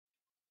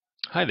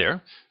Hi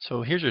there.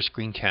 So here's your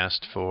screencast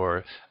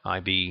for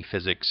IB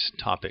Physics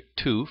Topic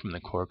 2 from the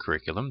core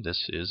curriculum.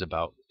 This is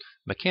about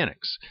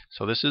mechanics.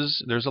 So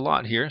there's a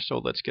lot here, so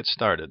let's get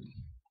started.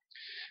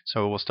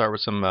 So we'll start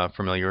with some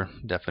familiar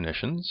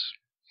definitions.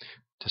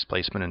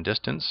 Displacement and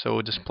distance.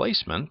 So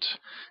displacement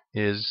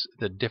is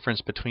the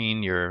difference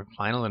between your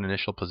final and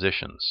initial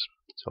positions.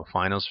 So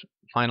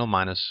final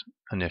minus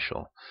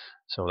initial.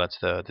 So that's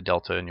the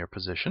delta in your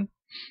position.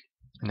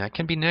 And that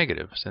can be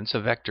negative since a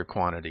vector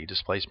quantity.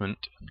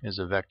 Displacement is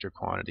a vector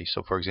quantity.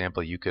 So, for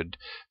example, you could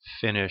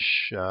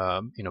finish,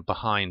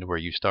 behind where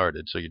you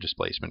started. So your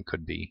displacement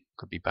could be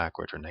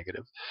backwards or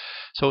negative.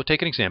 So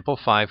take an example: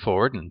 5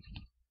 forward and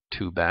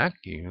 2 back.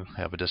 You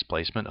have a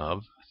displacement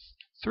of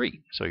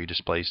 3. So you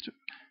displaced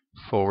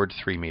forward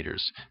 3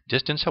 meters.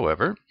 Distance,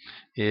 however,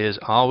 is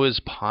always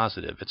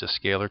positive. It's a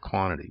scalar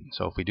quantity.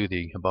 So if we do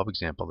the above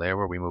example there,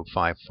 where we move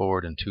 5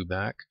 forward and 2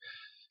 back,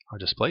 our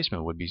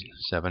displacement would be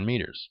 7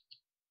 meters.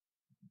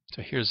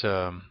 So here's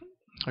a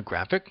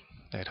graphic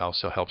that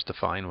also helps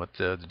define what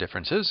the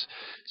difference is.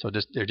 So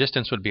their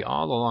distance would be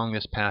all along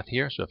this path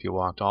here. So if you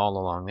walked all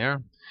along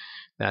there,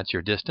 that's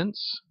your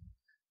distance.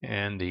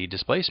 And the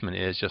displacement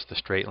is just the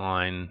straight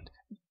line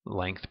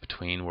length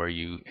between where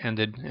you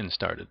ended and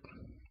started.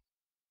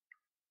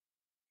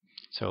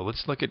 So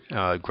let's look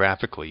at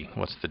graphically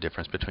what's the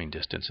difference between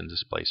distance and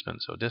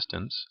displacement. So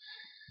distance,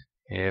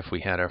 if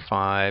we had our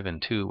 5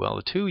 and 2, well,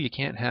 the 2 you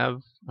can't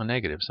have a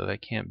negative, so that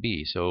can't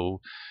be.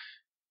 So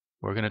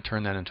we're going to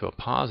turn that into a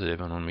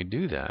positive, and when we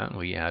do that,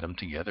 we add them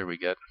together, we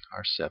get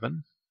our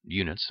 7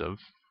 units of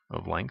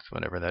length,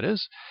 whatever that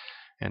is.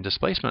 And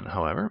displacement,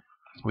 however,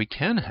 we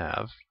can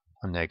have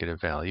a negative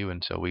value,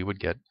 and so we would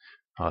get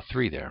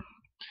 3 there.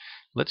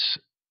 Let's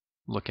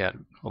look at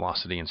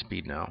velocity and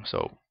speed now.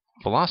 So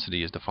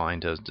velocity is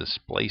defined as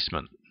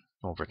displacement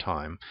over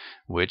time,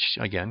 which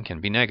again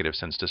can be negative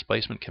since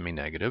displacement can be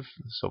negative.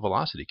 So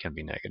velocity can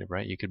be negative,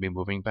 right? You could be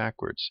moving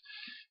backwards,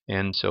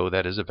 and so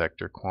that is a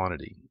vector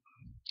quantity.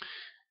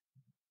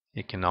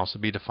 It can also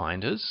be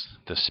defined as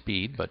the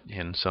speed, but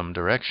in some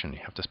direction. You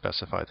have to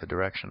specify the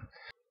direction.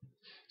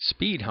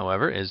 Speed,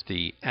 however, is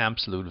the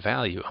absolute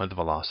value of the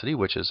velocity,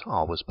 which is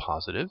always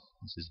positive.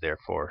 This is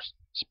therefore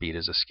speed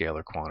is a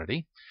scalar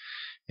quantity.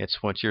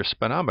 It's what your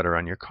speedometer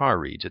on your car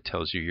reads. It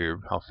tells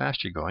you how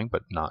fast you're going,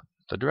 but not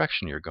the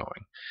direction you're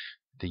going.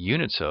 The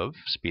units of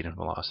speed and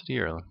velocity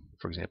are,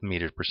 for example,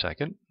 meters per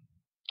second,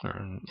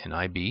 or in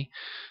IB,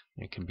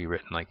 it can be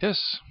written like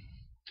this.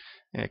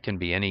 It can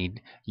be any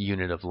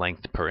unit of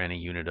length per any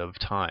unit of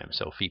time,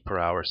 so feet per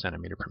hour,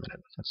 centimeter per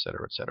minute,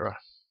 etc., etc.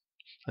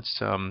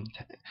 Let's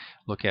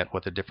look at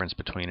what the difference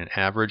between an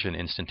average and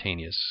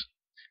instantaneous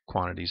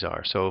quantities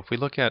are. So if we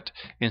look at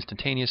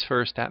instantaneous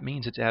first, that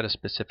means it's at a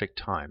specific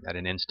time, at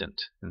an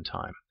instant in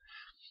time.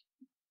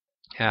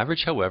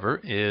 Average, however,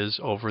 is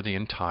over the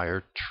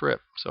entire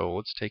trip. So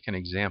let's take an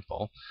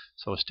example.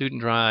 So a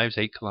student drives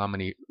 8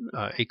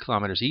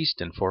 kilometers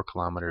east and 4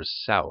 kilometers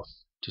south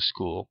to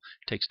school.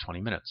 It takes 20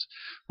 minutes.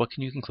 What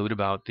can you conclude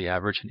about the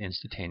average and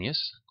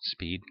instantaneous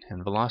speed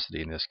and velocity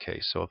in this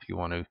case? So if you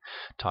want to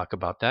talk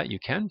about that, you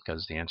can,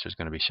 because the answer is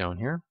going to be shown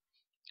here.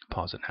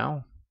 Pause it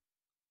now.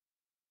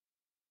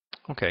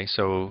 Okay,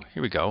 so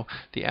here we go.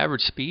 The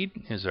average speed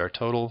is our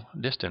total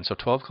distance. So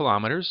 12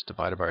 kilometers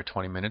divided by our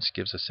 20 minutes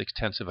gives us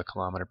 0.6 of a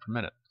kilometer per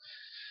minute.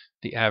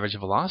 The average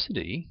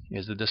velocity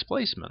is the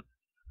displacement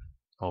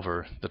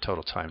over the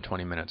total time,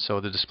 20 minutes.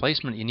 So the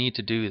displacement, you need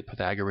to do the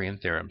Pythagorean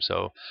theorem.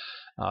 So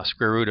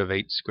square root of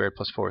 8 squared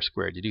plus 4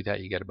 squared. You do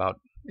that, you get about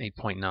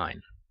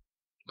 8.9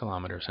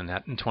 kilometers. And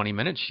that in 20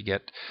 minutes, you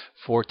get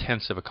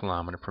 0.4 of a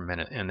kilometer per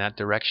minute. In that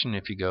direction,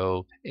 if you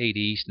go 8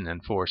 east and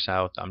then 4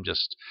 south,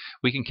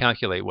 we can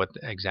calculate what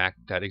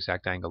that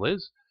exact angle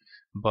is.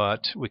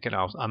 But we can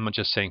also, I'm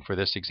just saying for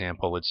this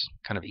example, it's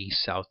kind of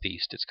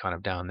east-southeast. It's kind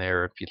of down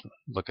there. If you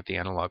look at the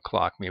analog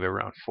clock, maybe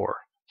around 4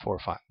 or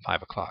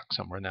 5 o'clock,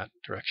 somewhere in that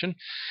direction.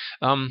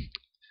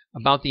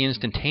 About the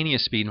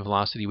instantaneous speed and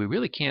velocity, we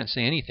really can't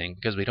say anything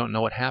because we don't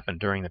know what happened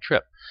during the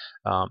trip.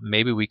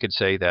 Maybe we could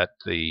say that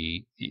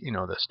the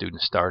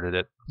student started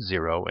at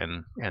 0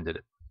 and ended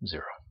at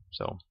 0.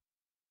 So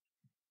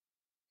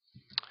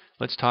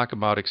let's talk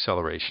about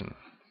acceleration.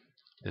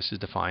 This is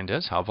defined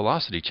as how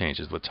velocity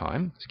changes with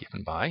time. It's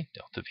given by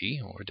delta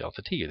v over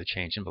delta t, or the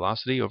change in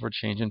velocity over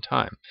change in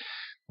time,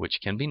 which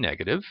can be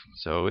negative.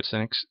 So it's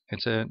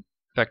a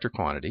vector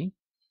quantity.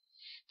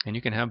 And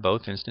you can have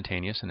both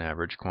instantaneous and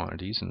average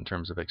quantities in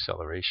terms of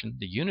acceleration.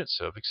 The units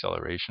of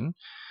acceleration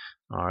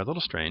are a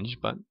little strange,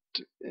 but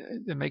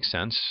it makes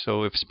sense.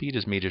 So if speed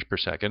is meters per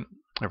second,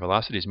 or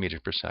velocity is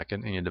meters per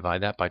second, and you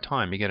divide that by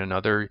time, you get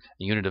another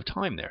unit of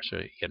time there. So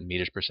you get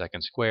meters per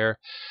second square.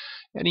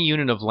 Any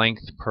unit of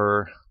length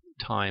per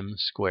time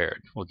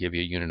squared will give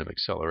you a unit of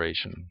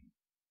acceleration.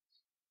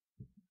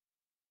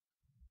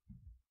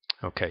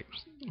 Okay,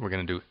 we're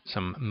going to do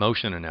some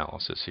motion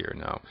analysis here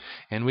now.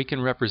 And we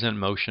can represent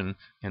motion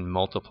in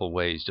multiple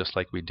ways, just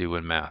like we do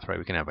in math, right?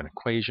 We can have an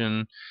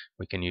equation,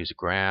 we can use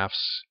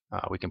graphs,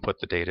 we can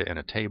put the data in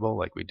a table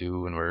like we do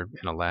when we're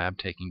in a lab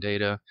taking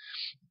data.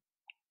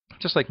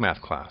 just like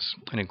math class.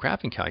 And a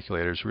graphing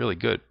calculator is really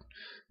good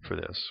for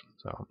this.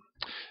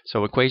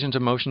 So equations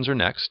of motions are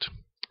next.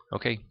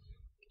 Okay,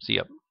 see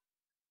ya.